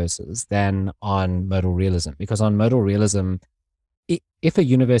universes than on modal realism, because on modal realism, if a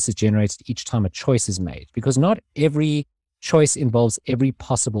universe is generated each time a choice is made, because not every choice involves every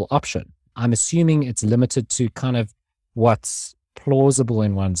possible option. I'm assuming it's limited to kind of what's plausible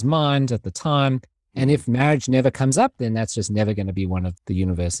in one's mind at the time. And if marriage never comes up, then that's just never going to be one of the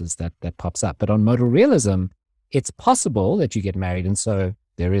universes that pops up. But on modal realism, it's possible that you get married. And so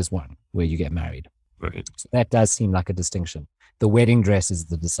there is one where you get married. Right. So that does seem like a distinction. The wedding dress is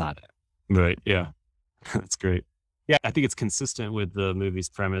the decider. Right. Yeah. That's great. Yeah, I think it's consistent with the movie's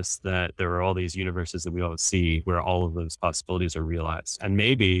premise that there are all these universes that we all see where all of those possibilities are realized. And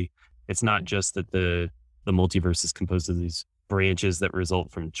maybe it's not just that the multiverse is composed of these branches that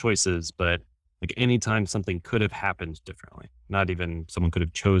result from choices, but like anytime something could have happened differently, not even someone could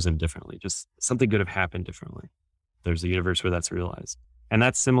have chosen differently, just something could have happened differently. There's a universe where that's realized. And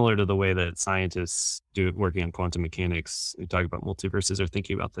that's similar to the way that scientists do working on quantum mechanics, who talk about multiverses or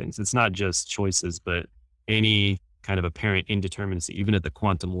thinking about things. It's not just choices, but any kind of apparent indeterminacy, even at the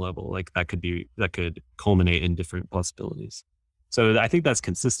quantum level, like that could culminate in different possibilities. So I think that's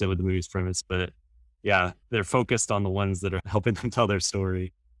consistent with the movie's premise, but yeah, they're focused on the ones that are helping them tell their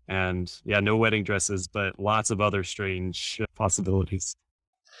story. And yeah, no wedding dresses, but lots of other strange possibilities.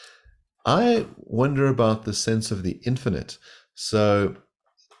 I wonder about the sense of the infinite. So,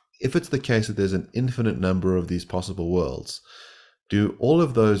 if it's the case that there's an infinite number of these possible worlds, do all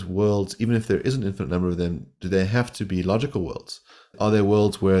of those worlds, even if there is an infinite number of them, do they have to be logical worlds? Are there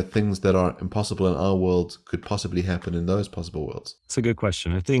worlds where things that are impossible in our world could possibly happen in those possible worlds? It's a good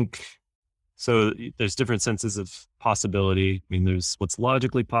question. I think so. There's different senses of possibility. I mean, there's what's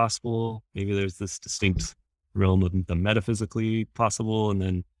logically possible. Maybe there's this distinct realm of the metaphysically possible, and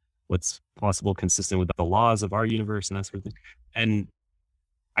then what's possible consistent with the laws of our universe and that sort of thing. And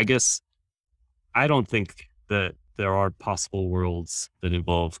I guess I don't think that there are possible worlds that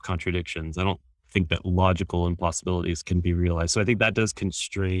involve contradictions. I don't think that logical impossibilities can be realized. So I think that does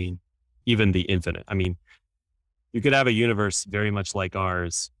constrain even the infinite. I mean, you could have a universe very much like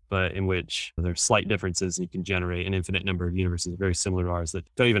ours, but in which there's slight differences. You can generate an infinite number of universes very similar to ours that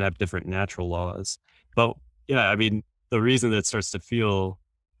don't even have different natural laws. But yeah, I mean, the reason that it starts to feel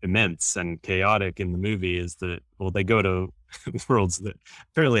immense and chaotic in the movie is that, well, they go to worlds that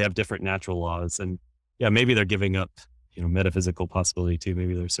apparently have different natural laws. And yeah, maybe they're giving up, metaphysical possibility too.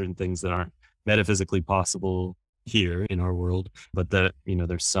 Maybe there's certain things that aren't metaphysically possible here in our world, but that,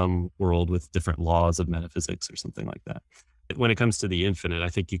 there's some world with different laws of metaphysics or something like that. When it comes to the infinite, I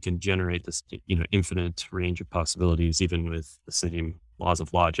think you can generate this, infinite range of possibilities, even with the same laws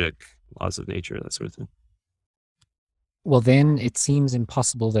of logic, laws of nature, that sort of thing. Well, then it seems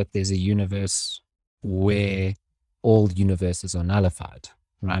impossible that there's a universe where all universes are nullified,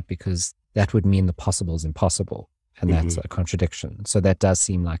 right? Because that would mean the possible is impossible, and that's a contradiction. So that does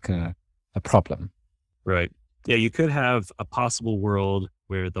seem like a problem. Right. Yeah, you could have a possible world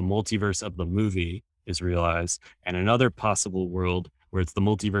where the multiverse of the movie is realized, and another possible world where it's the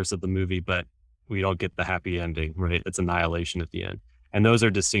multiverse of the movie, but we don't get the happy ending, right? It's annihilation at the end. And those are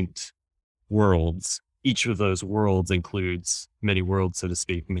distinct worlds. Each of those worlds includes many worlds, so to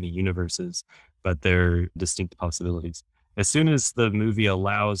speak, many universes, but they're distinct possibilities. As soon as the movie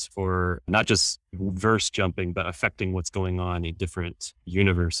allows for not just verse jumping, but affecting what's going on in different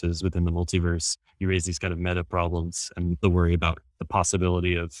universes within the multiverse, you raise these kind of meta problems and the worry about the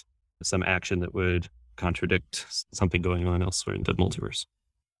possibility of some action that would contradict something going on elsewhere in the multiverse.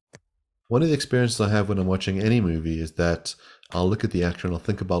 One of the experiences I have when I'm watching any movie is that I'll look at the actor and I'll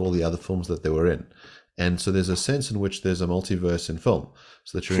think about all the other films that they were in. And so there's a sense in which there's a multiverse in film,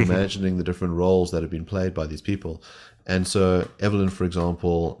 so that you're imagining the different roles that have been played by these people. And so Evelyn, for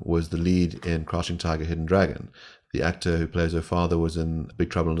example, was the lead in Crouching Tiger, Hidden Dragon. The actor who plays her father was in Big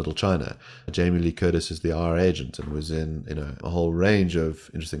Trouble in Little China. Jamie Lee Curtis is the R agent and was in a whole range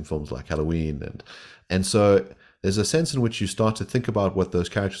of interesting films like Halloween. And so there's a sense in which you start to think about what those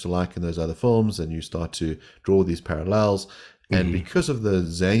characters are like in those other films, and you start to draw these parallels. And because of the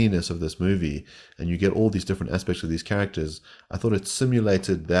zaniness of this movie, and you get all these different aspects of these characters, I thought it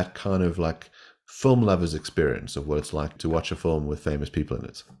simulated that kind of like film lovers experience of what it's like to watch a film with famous people in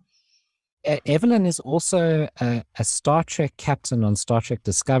it. Evelyn is also a Star Trek captain on Star Trek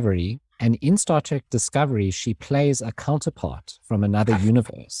Discovery. And in Star Trek Discovery, she plays a counterpart from another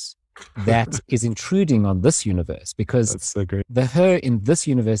universe that is intruding on this universe, because That's so great. the her in this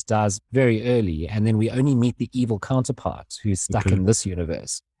universe dies very early, and then we only meet the evil counterpart who's stuck in this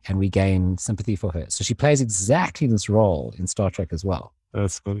universe, and we gain sympathy for her. So she plays exactly this role in Star Trek as well.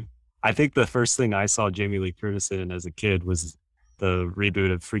 That's funny. I think the first thing I saw Jamie Lee Curtis in as a kid was the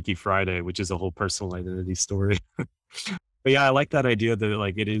reboot of Freaky Friday, which is a whole personal identity story. But yeah, I like that idea that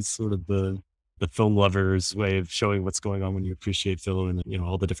like it is sort of the film lover's way of showing what's going on when you appreciate film and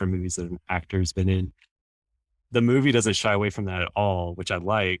all the different movies that an actor's been in. The movie doesn't shy away from that at all, which I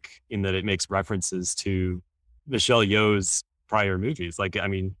like, in that it makes references to Michelle Yeoh's prior movies. Like, I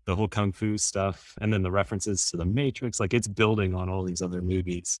mean, the whole Kung Fu stuff, and then the references to The Matrix, like it's building on all these other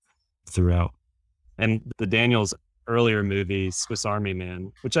movies throughout. And the Daniels earlier movie, Swiss Army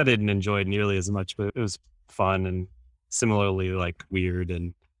Man, which I didn't enjoy nearly as much, but it was fun and similarly like weird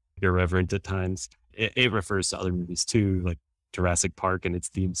and irreverent at times. It refers to other movies too, like Jurassic Park, and its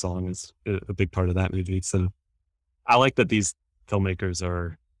theme song is a big part of that movie. So I like that these filmmakers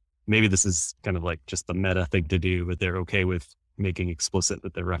are, maybe this is kind of like just the meta thing to do, but they're okay with making explicit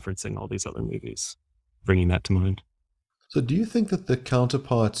that they're referencing all these other movies, bringing that to mind. So do you think that the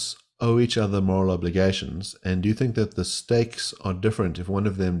counterparts owe each other moral obligations? And do you think that the stakes are different if one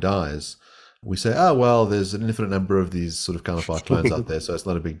of them dies? We say, oh, well, there's an infinite number of these sort of counterpart clones out there, so it's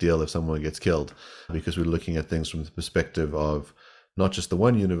not a big deal if someone gets killed, because we're looking at things from the perspective of not just the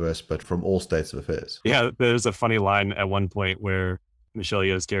one universe, but from all states of affairs. Yeah, there's a funny line at one point where Michelle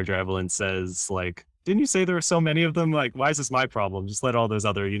Yeoh's character Evelyn says, like, didn't you say there were so many of them? Like, why is this my problem? Just let all those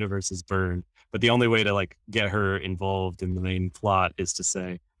other universes burn. But the only way to like get her involved in the main plot is to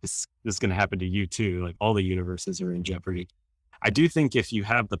say, this is going to happen to you too. Like all the universes are in jeopardy. I do think if you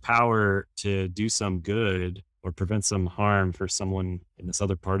have the power to do some good or prevent some harm for someone in this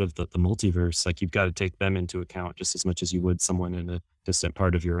other part of the multiverse, like you've got to take them into account just as much as you would someone in a distant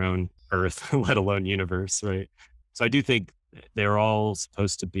part of your own Earth, let alone universe, right? So I do think they're all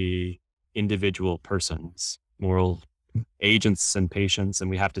supposed to be individual persons, moral agents and patients, and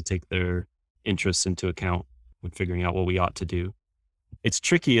we have to take their interests into account when figuring out what we ought to do. It's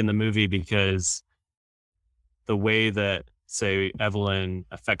tricky in the movie because the way that, say, Evelyn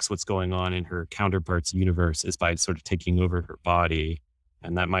affects what's going on in her counterpart's universe is by sort of taking over her body,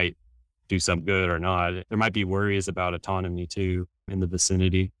 and that might do some good or not. There might be worries about autonomy too in the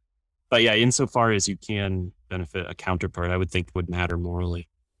vicinity. But yeah, insofar as you can benefit a counterpart, I would think would matter morally.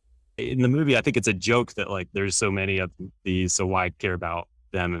 In the movie, I think it's a joke that like there's so many of these, so why care about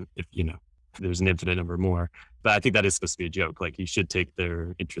them if, you know, there's an infinite number more. But I think that is supposed to be a joke. Like you should take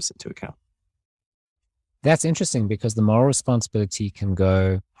their interests into account. That's interesting because the moral responsibility can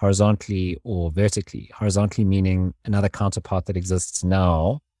go horizontally or vertically. Horizontally meaning another counterpart that exists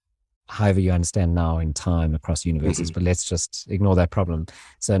now, however you understand now in time across universes, but let's just ignore that problem.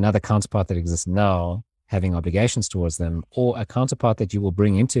 So another counterpart that exists now, having obligations towards them, or a counterpart that you will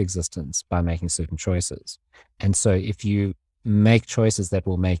bring into existence by making certain choices. And so if you make choices that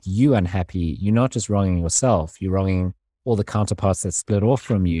will make you unhappy, you're not just wronging yourself, you're wronging all the counterparts that split off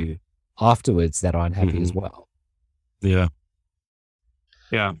from you afterwards that are unhappy as well. Yeah.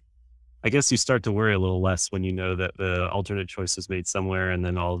 Yeah. I guess you start to worry a little less when you know that the alternate choice is made somewhere and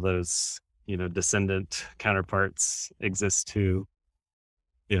then all those, you know, descendant counterparts exist too.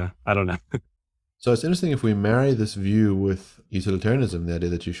 Yeah. I don't know. So it's interesting if we marry this view with utilitarianism, the idea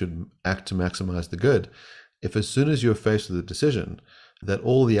that you should act to maximize the good. If as soon as you're faced with a decision that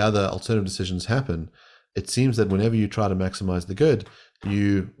all the other alternative decisions happen, it seems that whenever you try to maximize the good,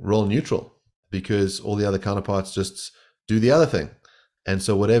 you roll neutral because all the other counterparts just do the other thing. And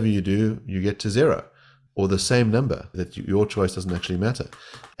so whatever you do, you get to zero or the same number, that your choice doesn't actually matter.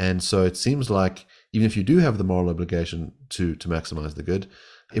 And so it seems like even if you do have the moral obligation to maximize the good,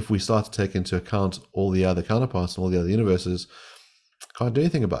 if we start to take into account all the other counterparts and all the other universes, can't do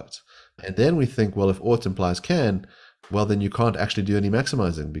anything about it. And then we think, well, if ought implies can, well, then you can't actually do any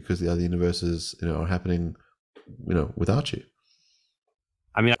maximizing because the other universes, you know, are happening, you know, without you.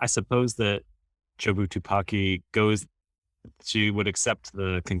 I mean, I suppose that Chobu Tupaki she would accept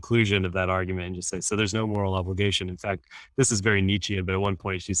the conclusion of that argument and just say, so there's no moral obligation. In fact, this is very Nietzschean, but at one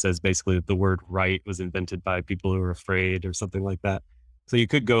point she says basically that the word right was invented by people who were afraid or something like that. So you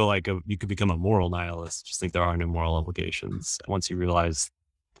could go you could become a moral nihilist, just think there are no moral obligations once you realize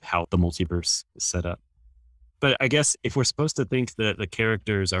how the multiverse is set up. But I guess if we're supposed to think that the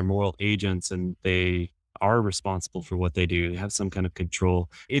characters are moral agents and they are responsible for what they do, they have some kind of control.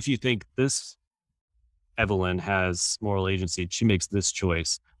 If you think this Evelyn has moral agency, she makes this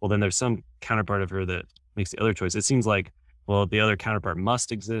choice, well, then there's some counterpart of her that makes the other choice. It seems like, well, the other counterpart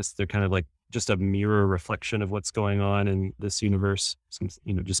must exist. They're kind of like just a mirror reflection of what's going on in this universe,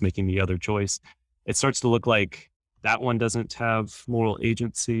 just making the other choice. It starts to look like that one doesn't have moral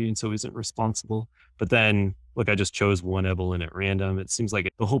agency and so isn't responsible. But then, look, I just chose one Evelyn at random. It seems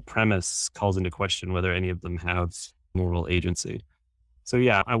like the whole premise calls into question whether any of them have moral agency. So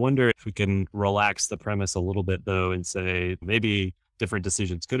yeah, I wonder if we can relax the premise a little bit though and say maybe different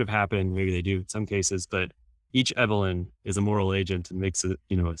decisions could have happened. Maybe they do in some cases, but each Evelyn is a moral agent and makes a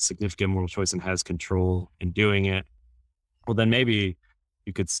significant moral choice and has control in doing it. Well, then maybe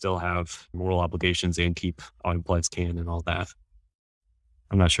you could still have moral obligations and keep ought implies can and all that.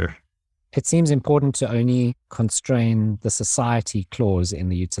 I'm not sure. It seems important to only constrain the society clause in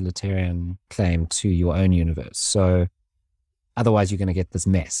the utilitarian claim to your own universe. So Otherwise, you're going to get this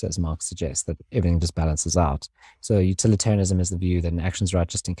mess, as Marx suggests, that everything just balances out. So utilitarianism is the view that an action's right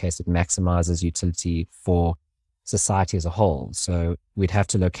just in case it maximizes utility for society as a whole. So we'd have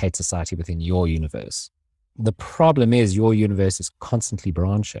to locate society within your universe. The problem is your universe is constantly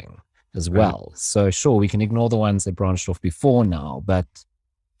branching as well. So sure, we can ignore the ones that branched off before now, but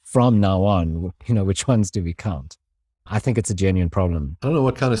from now on, which ones do we count? I think it's a genuine problem. I don't know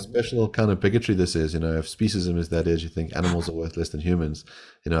what kind of special kind of bigotry this is. If speciesism is that is, you think animals are worth less than humans.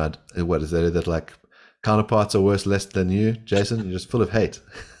 What is that? That like counterparts are worth less than you, Jason? You're just full of hate.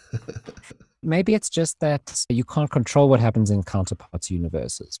 Maybe it's just that you can't control what happens in counterparts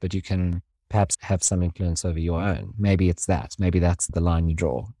universes, but you can perhaps have some influence over your own. Maybe it's that. Maybe that's the line you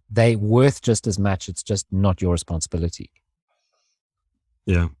draw. They're worth just as much. It's just not your responsibility.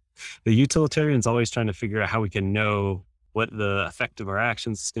 Yeah. The utilitarian's always trying to figure out how we can know what the effect of our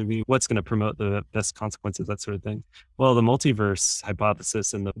actions is going to be, what's going to promote the best consequences, that sort of thing. Well, the multiverse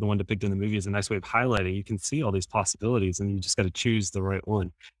hypothesis and the one depicted in the movie is a nice way of highlighting. You can see all these possibilities and you just got to choose the right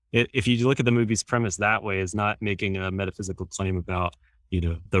one. If you look at the movie's premise that way, is not making a metaphysical claim about,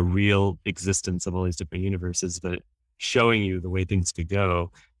 the real existence of all these different universes, but showing you the way things could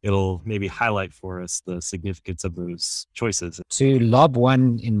go. It'll maybe highlight for us the significance of those choices. To lob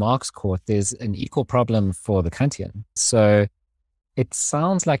one in Marx's court, there's an equal problem for the Kantian. So it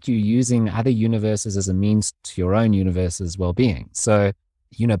sounds like you're using other universes as a means to your own universe's well-being. So,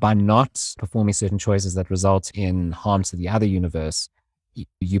 by not performing certain choices that result in harm to the other universe,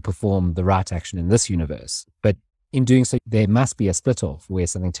 you perform the right action in this universe. But in doing so, there must be a split off where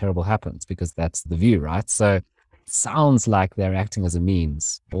something terrible happens, because that's the view, right? So sounds like they're acting as a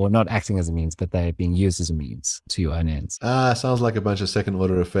means, or not acting as a means, but they're being used as a means to your own ends. Sounds like a bunch of second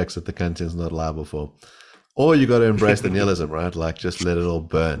order effects that the Kantian's not liable for. Or you got to embrace the nihilism, right? Like just let it all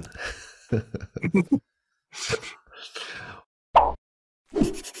burn.